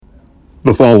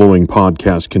The following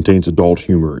podcast contains adult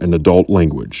humor and adult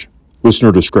language.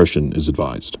 Listener discretion is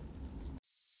advised.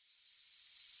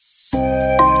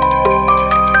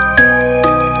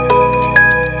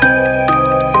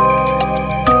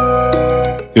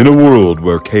 In a world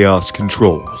where chaos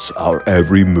controls our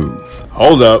every move.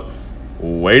 Hold up.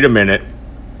 Wait a minute.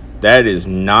 That is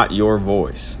not your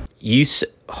voice.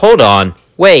 Hold on.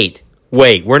 Wait,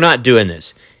 we're not doing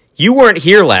this. You weren't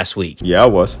here last week. Yeah, I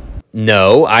was.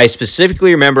 No, I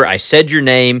specifically remember I said your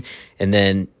name, and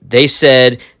then they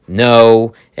said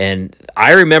no, and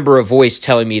I remember a voice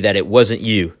telling me that it wasn't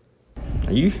you.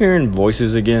 Are you hearing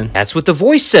voices again? That's what the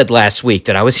voice said last week,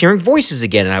 that I was hearing voices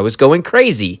again, and I was going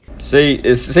crazy. See,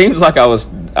 it seems like I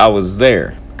was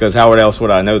there, because how else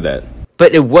would I know that?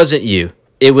 But it wasn't you.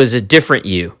 It was a different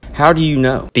you. How do you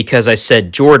know? Because I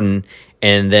said Jordan,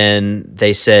 and then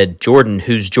they said, Jordan,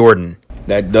 who's Jordan?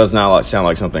 That does not sound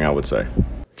like something I would say.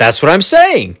 That's what I'm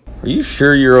saying. Are you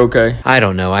sure you're okay? I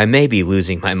don't know. I may be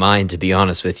losing my mind, to be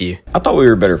honest with you. I thought we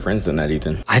were better friends than that,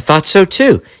 Ethan. I thought so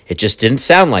too. It just didn't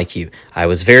sound like you. I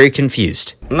was very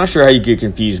confused. I'm not sure how you could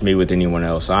confuse me with anyone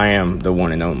else. I am the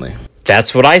one and only.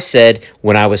 That's what I said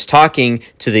when I was talking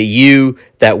to the you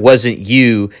that wasn't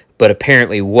you, but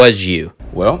apparently was you.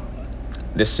 Well,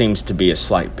 this seems to be a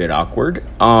slight bit awkward.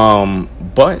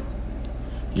 But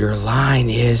your line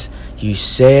is, you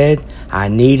said I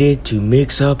needed to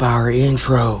mix up our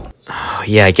intro. Oh,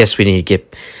 yeah, I guess we need to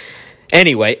get...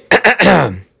 Anyway,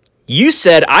 you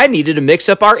said I needed to mix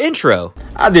up our intro.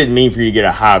 I didn't mean for you to get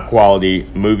a high-quality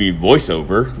movie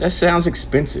voiceover. That sounds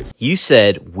expensive. You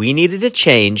said we needed a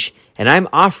change, and I'm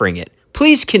offering it.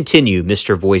 Please continue,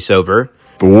 Mr. Voiceover.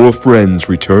 4 friends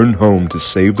return home to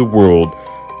save the world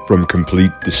from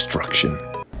complete destruction.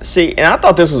 See, and I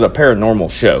thought this was a paranormal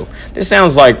show. This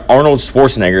sounds like Arnold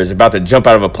Schwarzenegger is about to jump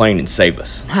out of a plane and save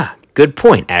us. Good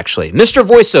point, actually. Mr.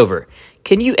 Voiceover,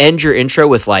 can you end your intro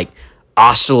with,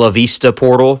 Hasta la Vista,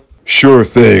 portal? Sure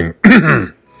thing.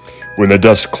 When the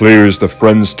dust clears, the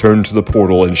friends turn to the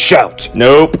portal and shout.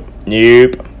 Nope.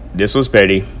 This was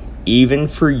petty. Even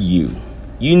for you.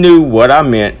 You knew what I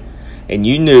meant, and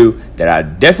you knew that I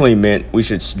definitely meant we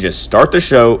should just start the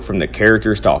show from the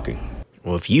characters talking.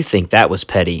 Well, if you think that was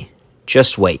petty,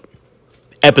 just wait.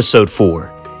 Episode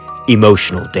 4,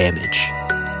 Emotional Damage.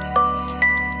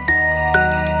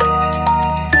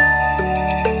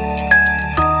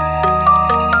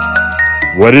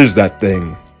 What is that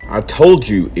thing? I told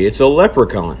you, it's a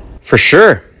leprechaun. For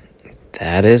sure.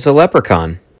 That is a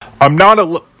leprechaun. I'm not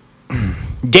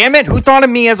Damn it, who thought of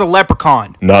me as a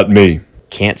leprechaun? Not me.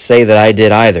 Can't say that I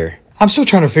did either. I'm still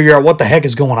trying to figure out what the heck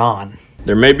is going on.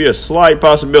 There may be a slight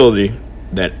possibility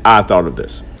that I thought of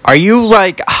this. Are you,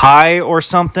 high or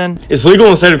something? It's legal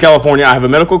in the state of California. I have a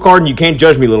medical card, and you can't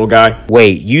judge me, little guy.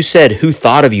 Wait, you said who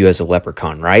thought of you as a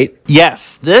leprechaun, right?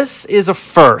 Yes, this is a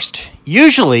first.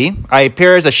 Usually, I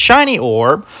appear as a shiny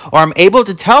orb, or I'm able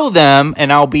to tell them,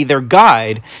 and I'll be their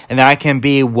guide, and I can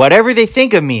be whatever they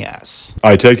think of me as.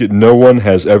 I take it no one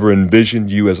has ever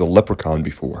envisioned you as a leprechaun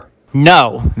before.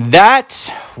 No,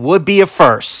 that would be a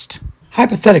first.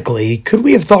 Hypothetically, could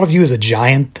we have thought of you as a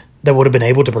giant that would have been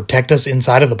able to protect us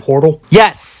inside of the portal?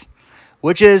 Yes,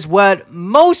 which is what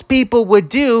most people would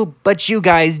do, but you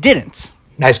guys didn't.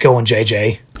 Nice going,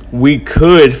 JJ. We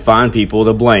could find people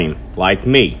to blame, like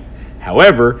me.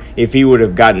 However, if he would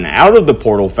have gotten out of the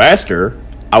portal faster,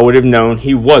 I would have known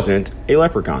he wasn't a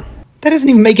leprechaun. That doesn't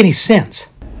even make any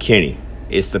sense. Kenny,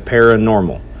 it's the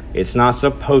paranormal. It's not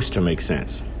supposed to make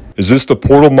sense. Is this the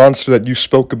portal monster that you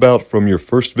spoke about from your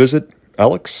first visit,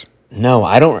 Alex? No,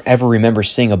 I don't ever remember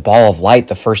seeing a ball of light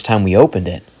the first time we opened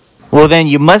it. Well, then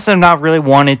you must have not really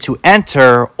wanted to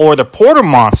enter, or the portal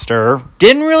monster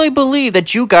didn't really believe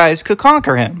that you guys could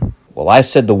conquer him. Well, I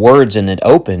said the words and it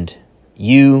opened.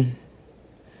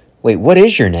 Wait, what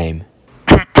is your name?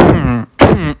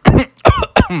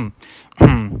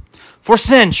 For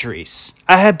centuries,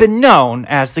 I have been known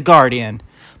as the Guardian,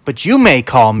 but you may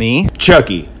call me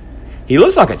Chucky. He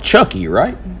looks like a Chucky,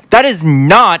 right? That is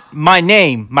not my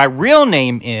name. My real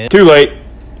name is... Too late.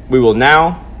 We will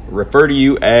now refer to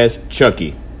you as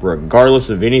Chucky, regardless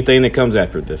of anything that comes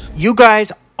after this. You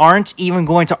guys aren't even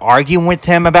going to argue with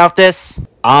him about this?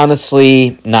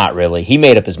 Honestly, not really. He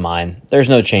made up his mind. There's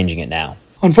no changing it now.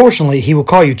 Unfortunately, he will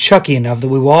call you Chucky enough that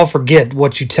we will all forget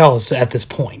what you tell us at this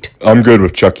point. I'm good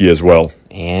with Chucky as well.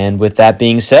 And with that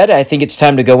being said, I think it's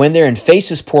time to go in there and face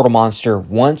this portal monster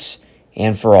once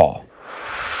and for all.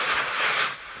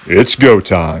 It's go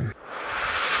time.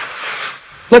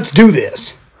 Let's do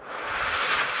this.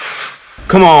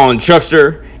 Come on,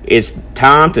 Chuckster. It's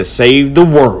time to save the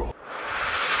world.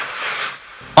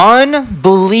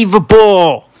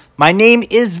 Unbelievable! My name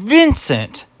is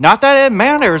Vincent. Not that it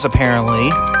matters,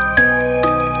 apparently.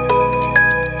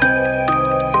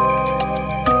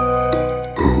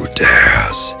 Who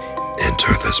dares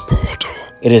enter this portal?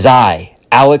 It is I,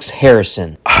 Alex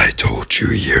Harrison. I told you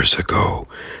years ago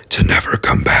to never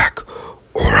come back,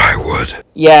 or I would.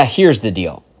 Yeah, here's the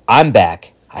deal. I'm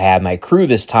back. I have my crew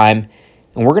this time,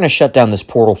 and we're going to shut down this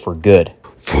portal for good.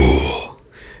 Fool,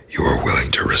 you are willing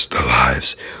to risk the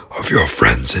lives of your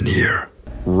friends in here.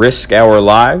 Risk our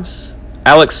lives?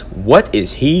 Alex, what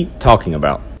is he talking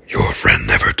about? Your friend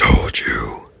never told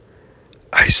you.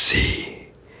 I see.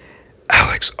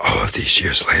 Alex, all of these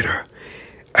years later,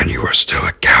 and you are still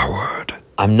a coward.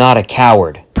 I'm not a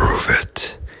coward. Prove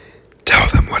it. Tell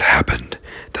them what happened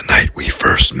the night we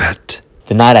first met.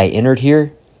 The night I entered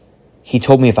here, he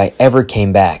told me if I ever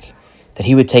came back, that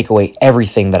he would take away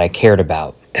everything that I cared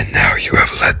about. And now you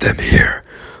have led them here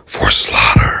for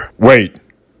slaughter. Wait.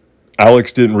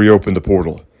 Alex didn't reopen the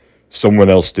portal. Someone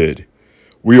else did.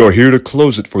 We are here to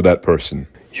close it for that person.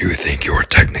 You think your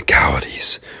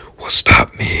technicalities will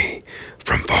stop me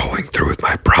from following through with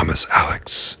my promise,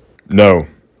 Alex? No,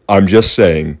 I'm just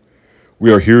saying,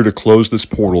 we are here to close this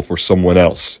portal for someone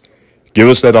else. Give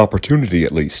us that opportunity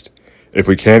at least. If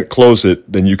we can't close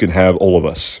it, then you can have all of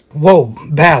us. Whoa,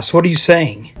 Bass, what are you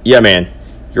saying? Yeah, man.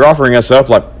 You're offering us up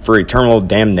like for eternal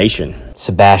damnation.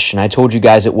 Sebastian, I told you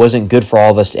guys it wasn't good for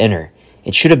all of us to enter.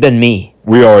 It should have been me.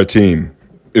 We are a team.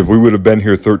 If we would have been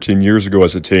here 13 years ago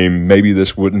as a team, maybe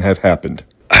this wouldn't have happened.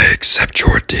 I accept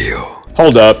your deal.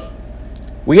 Hold up.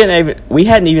 We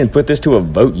hadn't even put this to a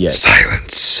vote yet.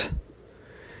 Silence.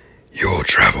 You'll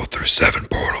travel through 7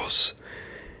 portals.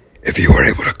 If you are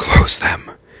able to close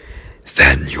them,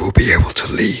 then you will be able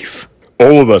to leave.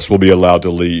 All of us will be allowed to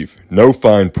leave. No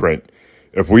fine print.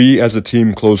 If we as a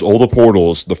team close all the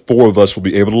portals, the 4 of us will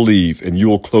be able to leave and you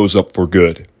will close up for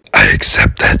good. I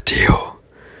accept that deal.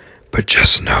 But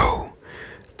just know,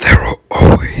 there will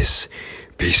always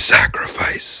be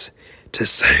sacrifice to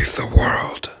save the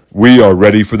world. We are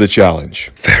ready for the challenge.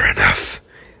 Fair enough.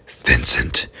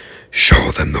 Vincent,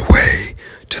 show them the way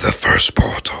to the first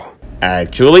portal.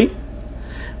 Actually,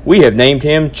 we have named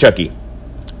him Chucky.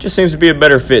 Just seems to be a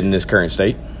better fit in this current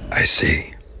state. I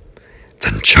see.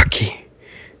 Then Chucky,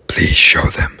 please show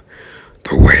them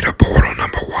the way to portal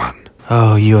number 1.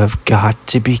 Oh, you have got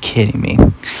to be kidding me.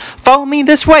 Follow me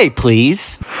this way,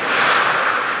 please.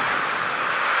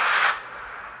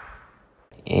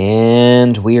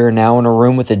 And we are now in a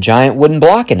room with a giant wooden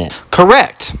block in it.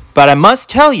 Correct. But I must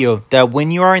tell you that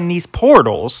when you are in these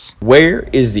portals, Where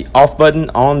is the off button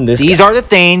on this these guy? are the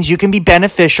things you can be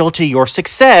beneficial to your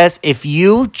success if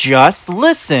you just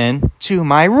listen to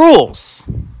my rules.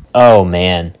 Oh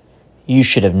man, you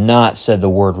should have not said the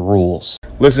word rules.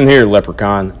 Listen here,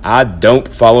 Leprechaun. I don't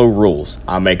follow rules.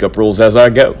 I make up rules as I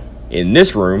go. In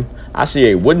this room, I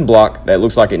see a wooden block that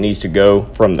looks like it needs to go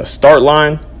from the start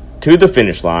line to the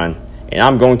finish line, and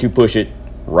I'm going to push it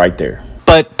right there.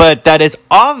 But that is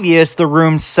obvious the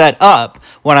room's set up.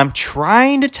 What I'm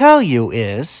trying to tell you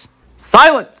is...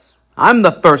 Silence! I'm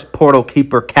the first portal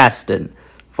keeper, Caston.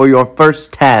 For your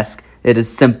first task, it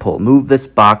is simple. Move this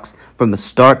box from the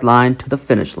start line to the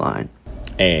finish line.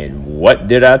 And what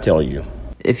did I tell you?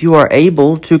 If you are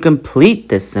able to complete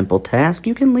this simple task,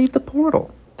 you can leave the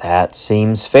portal. That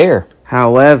seems fair.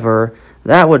 However,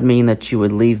 that would mean that you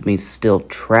would leave me still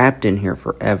trapped in here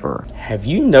forever. Have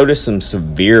you noticed some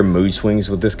severe mood swings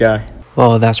with this guy?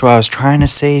 Well, that's what I was trying to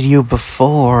say to you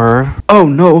before. Oh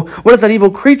no, what is that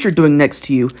evil creature doing next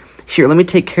to you? Here, let me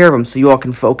take care of him so you all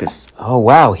can focus. Oh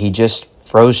wow, he just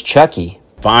froze Chucky.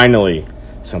 Finally,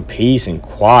 some peace and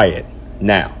quiet.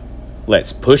 Now,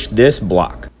 let's push this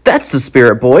block. That's the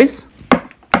spirit, boys.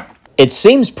 It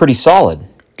seems pretty solid.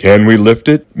 Can we lift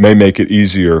it? May make it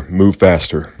easier. Move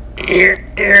faster.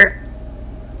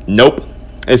 Nope,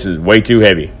 this is way too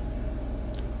heavy.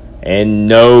 And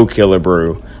no, Killer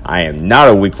Brew, I am not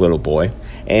a weak little boy.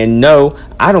 And no,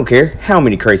 I don't care how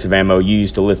many crates of ammo you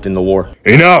used to lift in the war.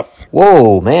 Enough!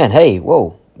 Whoa, man, hey,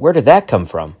 whoa. Where did that come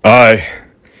from? I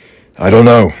don't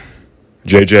know.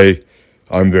 JJ,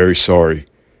 I'm very sorry.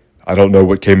 I don't know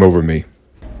what came over me.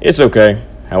 It's okay.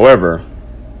 However,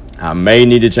 I may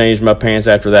need to change my pants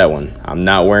after that one. I'm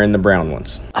not wearing the brown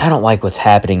ones. I don't like what's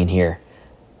happening in here.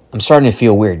 I'm starting to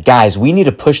feel weird. Guys, we need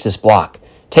to push this block.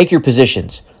 Take your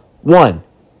positions. 1,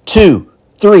 2,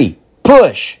 3,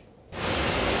 push!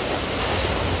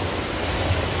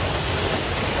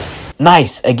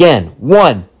 Nice. Again.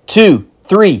 1, 2,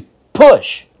 3,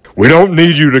 push! We don't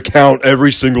need you to count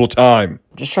every single time.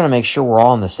 Just trying to make sure we're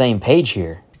all on the same page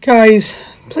here. Guys,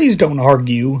 please don't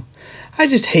argue. I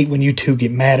just hate when you two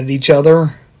get mad at each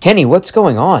other. Kenny, what's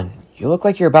going on? You look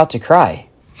like you're about to cry.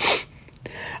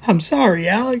 I'm sorry,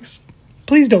 Alex.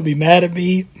 Please don't be mad at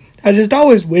me. I just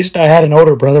always wished I had an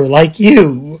older brother like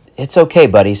you. It's okay,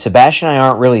 buddy. Sebastian and I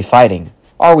aren't really fighting.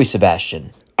 Are we,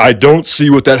 Sebastian? I don't see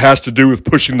what that has to do with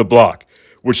pushing the block,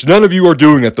 which none of you are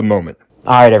doing at the moment.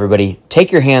 All right, everybody.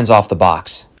 Take your hands off the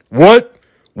box. What?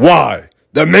 Why?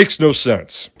 That makes no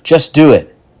sense. Just do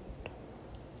it.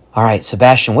 All right,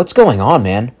 Sebastian, what's going on,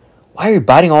 man? Why are you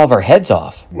biting all of our heads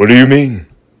off? What do you mean?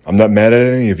 I'm not mad at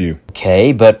any of you.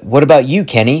 Okay, but what about you,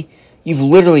 Kenny? You've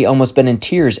literally almost been in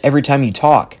tears every time you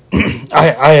talk.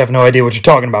 I have no idea what you're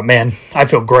talking about, man. I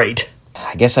feel great.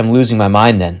 I guess I'm losing my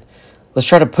mind then. Let's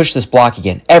try to push this block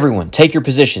again. Everyone, take your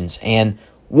positions. And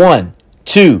 1,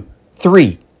 2,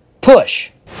 3, push.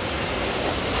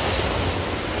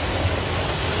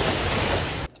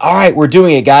 All right, we're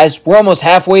doing it, guys. We're almost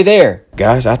halfway there.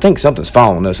 Guys, I think something's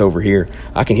following us over here.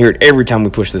 I can hear it every time we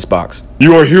push this box.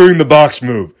 You are hearing the box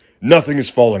move. Nothing is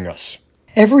following us.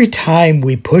 Every time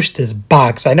we push this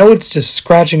box, I know it's just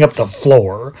scratching up the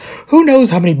floor. Who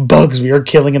knows how many bugs we are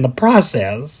killing in the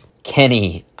process?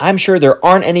 Kenny, I'm sure there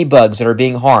aren't any bugs that are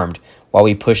being harmed while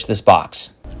we push this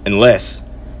box. Unless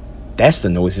that's the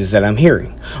noises that I'm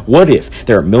hearing. What if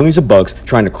there are millions of bugs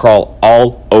trying to crawl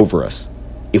all over us?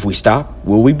 If we stop,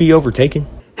 will we be overtaken?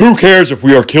 Who cares if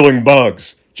we are killing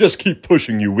bugs? Just keep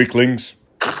pushing, you weaklings.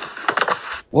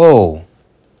 Whoa.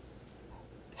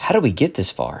 How did we get this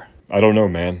far? I don't know,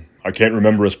 man. I can't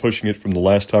remember us pushing it from the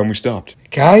last time we stopped.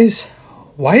 Guys,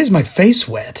 why is my face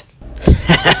wet?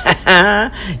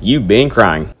 You've been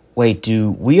crying. Wait,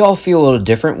 do we all feel a little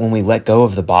different when we let go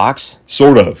of the box?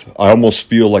 Sort of. I almost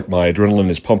feel like my adrenaline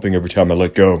is pumping every time I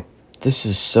let go. This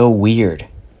is so weird.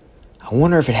 I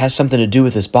wonder if it has something to do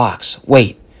with this box.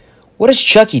 Wait, what is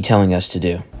Chucky telling us to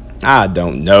do? I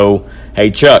don't know.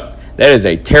 Hey, Chuck, that is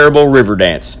a terrible river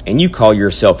dance, and you call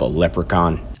yourself a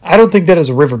leprechaun. I don't think that is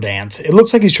a river dance. It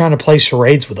looks like he's trying to play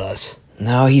charades with us.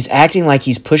 No, he's acting like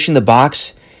he's pushing the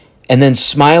box and then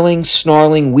smiling,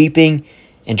 snarling, weeping,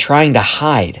 and trying to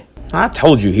hide. I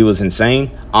told you he was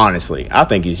insane. Honestly, I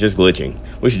think he's just glitching.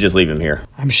 We should just leave him here.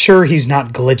 I'm sure he's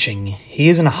not glitching. He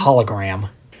isn't a hologram.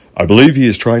 I believe he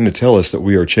is trying to tell us that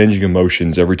we are changing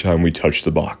emotions every time we touch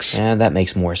the box. Yeah, that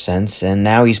makes more sense. And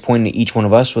now he's pointing to each one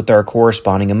of us with our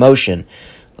corresponding emotion.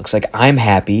 Looks like I'm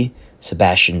happy,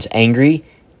 Sebastian's angry,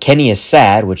 Kenny is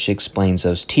sad, which explains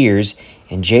those tears,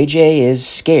 and JJ is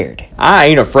scared. I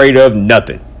ain't afraid of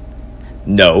nothing.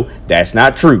 No, that's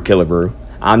not true, Killer Brew.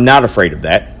 I'm not afraid of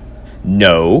that.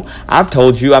 No, I've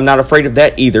told you I'm not afraid of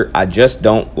that either. I just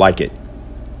don't like it.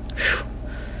 Whew.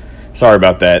 Sorry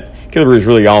about that. Killer Brew is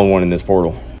really on one in this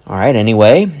portal. All right,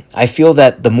 anyway, I feel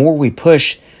that the more we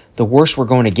push, the worse we're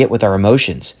going to get with our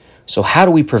emotions. So how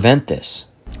do we prevent this?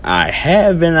 I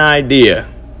have an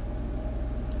idea.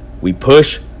 We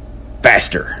push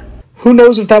faster. Who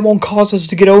knows if that won't cause us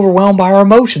to get overwhelmed by our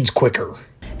emotions quicker?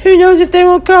 Who knows if they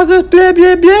won't cause us blah,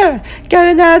 blah, blah. Got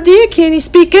an idea? Can you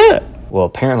speak up? Well,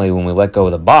 apparently when we let go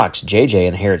of the box, JJ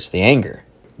inherits the anger.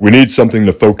 We need something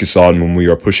to focus on when we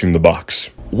are pushing the box.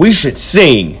 We should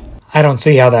sing. I don't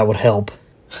see how that would help.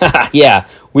 Yeah,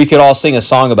 we could all sing a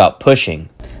song about pushing.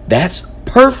 That's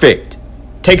perfect.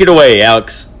 Take it away,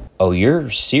 Alex. Oh, you're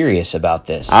serious about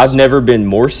this? I've never been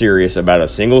more serious about a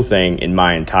single thing in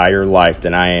my entire life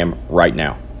than I am right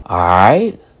now. All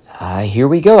right, here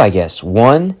we go, I guess.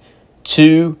 1,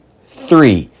 2,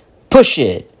 3. Push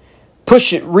it.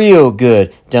 Push it real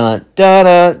good. Dun, dun,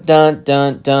 dun, dun,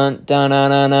 dun, dun, dun,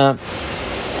 dun, dun, dun.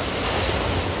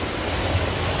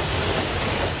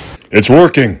 It's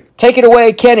working. Take it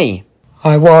away, Kenny.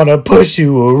 I want to push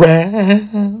you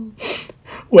around.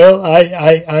 Well,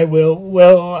 I will.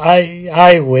 Well,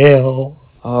 I will.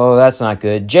 Oh, that's not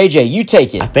good. JJ, you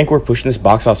take it. I think we're pushing this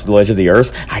box off the edge of the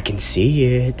earth. I can see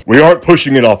it. We aren't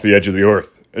pushing it off the edge of the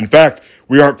earth. In fact,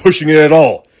 we aren't pushing it at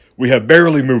all. We have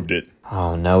barely moved it.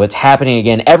 Oh no, it's happening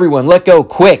again. Everyone, let go,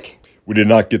 quick. We did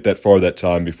not get that far that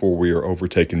time before we are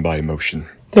overtaken by emotion.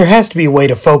 There has to be a way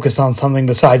to focus on something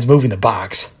besides moving the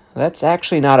box. That's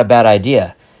actually not a bad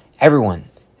idea. Everyone,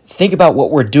 think about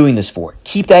what we're doing this for.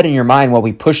 Keep that in your mind while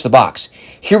we push the box.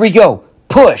 Here we go.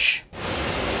 Push.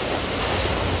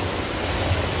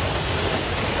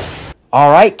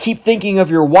 All right, keep thinking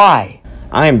of your why.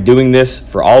 I am doing this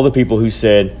for all the people who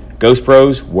said Ghost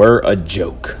Bros were a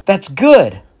joke. That's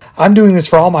good. I'm doing this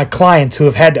for all my clients who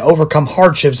have had to overcome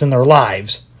hardships in their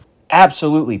lives.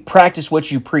 Absolutely. Practice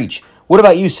what you preach. What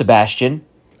about you, Sebastian?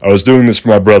 I was doing this for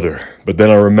my brother, but then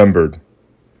I remembered.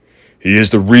 He is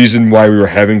the reason why we were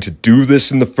having to do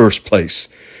this in the first place,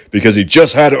 because he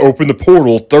just had to open the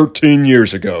portal 13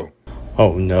 years ago.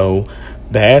 Oh no.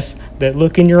 Bass, that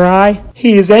look in your eye?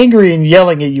 He is angry and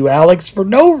yelling at you, Alex, for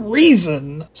no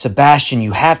reason. Sebastian,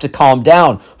 you have to calm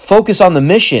down. Focus on the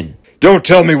mission. Don't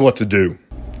tell me what to do.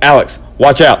 Alex,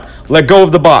 watch out. Let go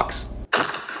of the box.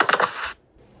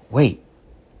 Wait,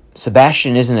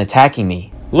 Sebastian isn't attacking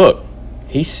me. Look,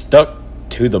 he's stuck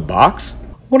to the box?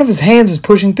 One of his hands is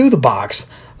pushing through the box,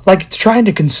 like it's trying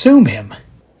to consume him.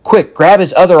 Quick, grab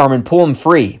his other arm and pull him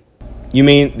free. You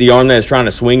mean the arm that is trying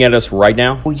to swing at us right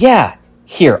now? Well, yeah.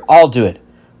 Here, I'll do it.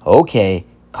 Okay,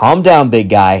 calm down, big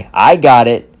guy. I got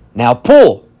it. Now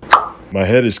pull. My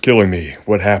head is killing me.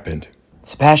 What happened?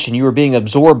 Sebastian, you were being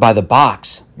absorbed by the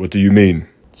box. What do you mean?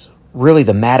 It's really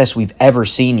the maddest we've ever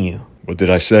seen you. What did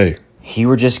I say? You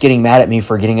were just getting mad at me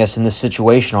for getting us in this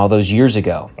situation all those years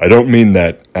ago. I don't mean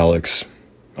that, Alex.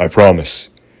 I promise.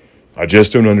 I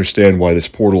just don't understand why this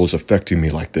portal is affecting me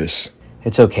like this.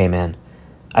 It's okay, man.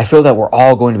 I feel that we're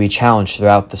all going to be challenged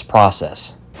throughout this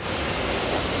process.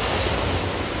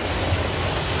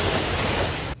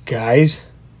 Guys,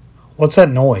 what's that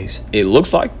noise? It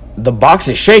looks like the box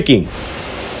is shaking.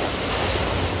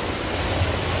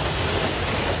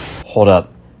 Hold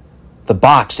up. The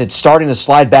box, it's starting to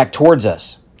slide back towards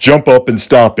us. Jump up and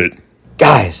stop it.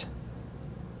 Guys,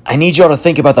 I need y'all to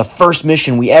think about the first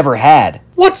mission we ever had.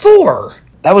 What for?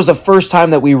 That was the first time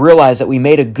that we realized that we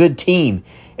made a good team.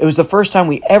 It was the first time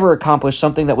we ever accomplished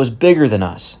something that was bigger than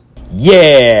us.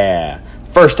 Yeah!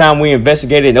 First time we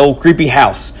investigated an old creepy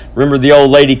house. Remember the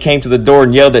old lady came to the door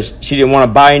and yelled that she didn't want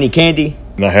to buy any candy?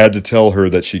 And I had to tell her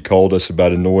that she called us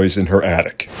about a noise in her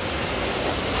attic.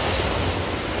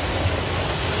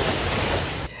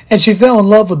 And she fell in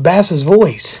love with Bass's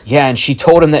voice. Yeah, and she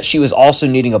told him that she was also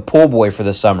needing a pool boy for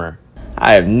the summer.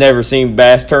 I have never seen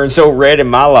Bass turn so red in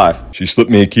my life. She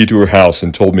slipped me a key to her house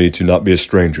and told me to not be a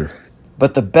stranger.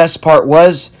 But the best part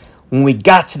was, when we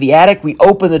got to the attic, we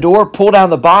opened the door, pulled down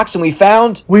the box, and we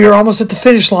found... We are almost at the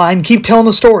finish line. Keep telling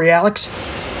the story, Alex.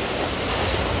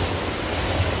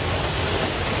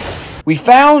 We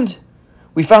found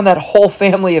that whole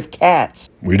family of cats.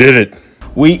 We did it.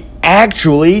 We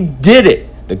actually did it.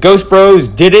 The Ghost Bros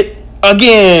did it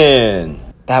again.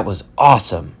 That was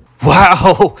awesome.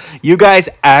 Wow, you guys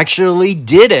actually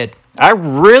did it. I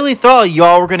really thought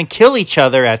y'all were going to kill each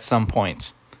other at some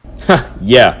point.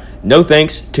 Yeah, no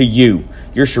thanks to you.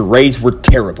 Your charades were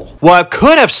terrible. Well, I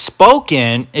could have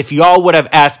spoken if y'all would have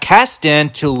asked Caston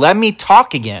to let me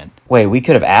talk again. Wait, we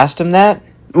could have asked him that?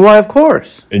 Why, of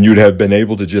course. And you'd have been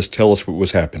able to just tell us what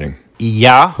was happening.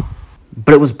 Yeah?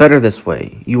 But it was better this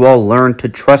way. You all learned to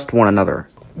trust one another.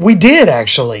 We did,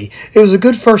 actually. It was a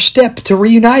good first step to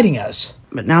reuniting us.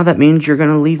 But now that means you're going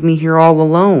to leave me here all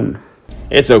alone.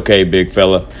 It's okay, big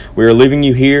fella. We are leaving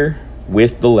you here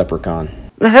with the leprechaun.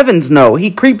 Heavens no, he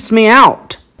creeps me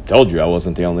out. Told you I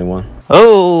wasn't the only one.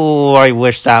 Oh, I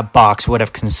wish that box would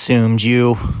have consumed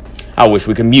you. I wish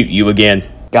we could mute you again.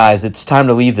 Guys, it's time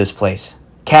to leave this place.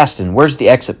 Caston, where's the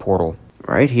exit portal?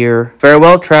 Right here.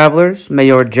 Farewell, travelers. May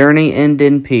your journey end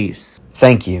in peace.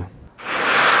 Thank you.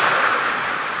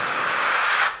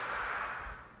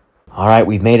 Alright,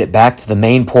 we've made it back to the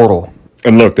main portal.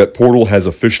 And look, that portal has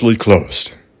officially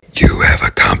closed. You have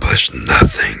accomplished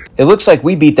nothing. It looks like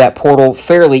we beat that portal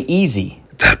fairly easy.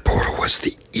 That portal was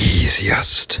the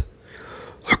easiest.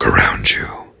 Look around you.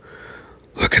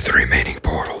 Look at the remaining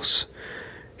portals.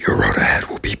 Your road ahead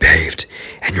will be paved,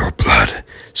 and your blood,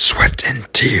 sweat,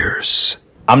 and tears.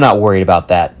 I'm not worried about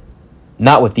that.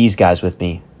 Not with these guys with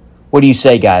me. What do you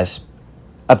say, guys?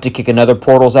 Up to kick another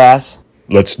portal's ass?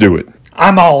 Let's do it.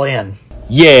 I'm all in.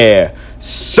 Yeah,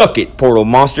 suck it, portal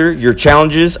monster. Your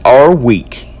challenges are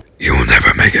weak. You will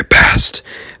never make it past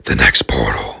the next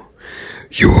portal.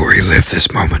 You will relive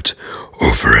this moment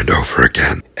over and over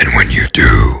again. And when you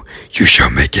do, you shall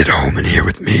make it home in here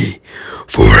with me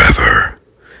forever.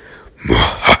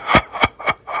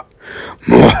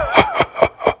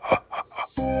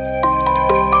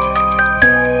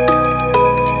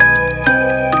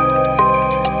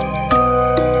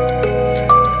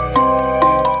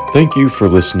 Thank you for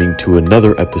listening to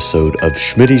another episode of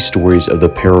Schmidty Stories of the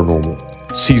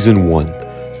Paranormal, Season 1,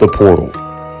 The Portal.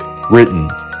 Written,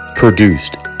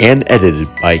 produced, and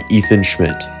edited by Ethan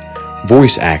Schmidt.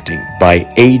 Voice acting by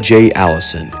A.J.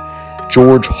 Allison,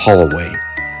 George Holloway,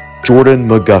 Jordan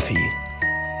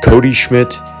McGuffey, Cody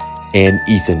Schmidt, and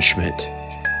Ethan Schmidt.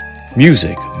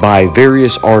 Music by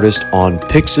various artists on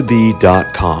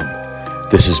Pixabay.com.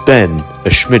 This has been a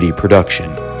Schmidty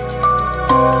production.